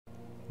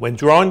When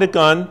drawing the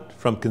gun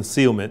from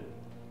concealment,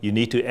 you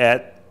need to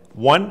add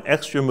one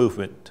extra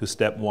movement to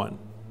step 1.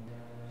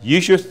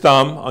 Use your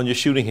thumb on your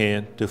shooting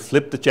hand to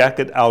flip the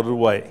jacket out of the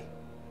way.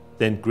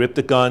 Then grip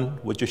the gun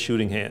with your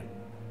shooting hand.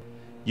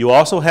 You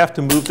also have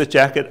to move the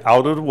jacket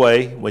out of the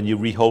way when you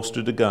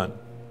reholster the gun.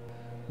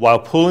 While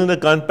pulling the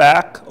gun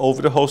back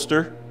over the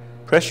holster,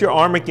 press your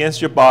arm against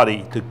your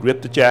body to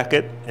grip the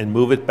jacket and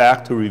move it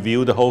back to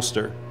reveal the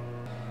holster.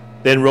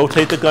 Then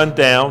rotate the gun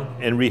down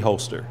and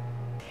reholster.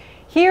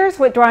 Here's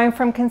what drawing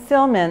from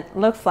concealment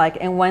looks like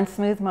in one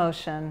smooth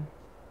motion.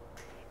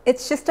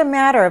 It's just a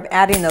matter of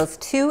adding those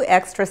 2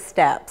 extra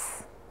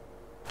steps.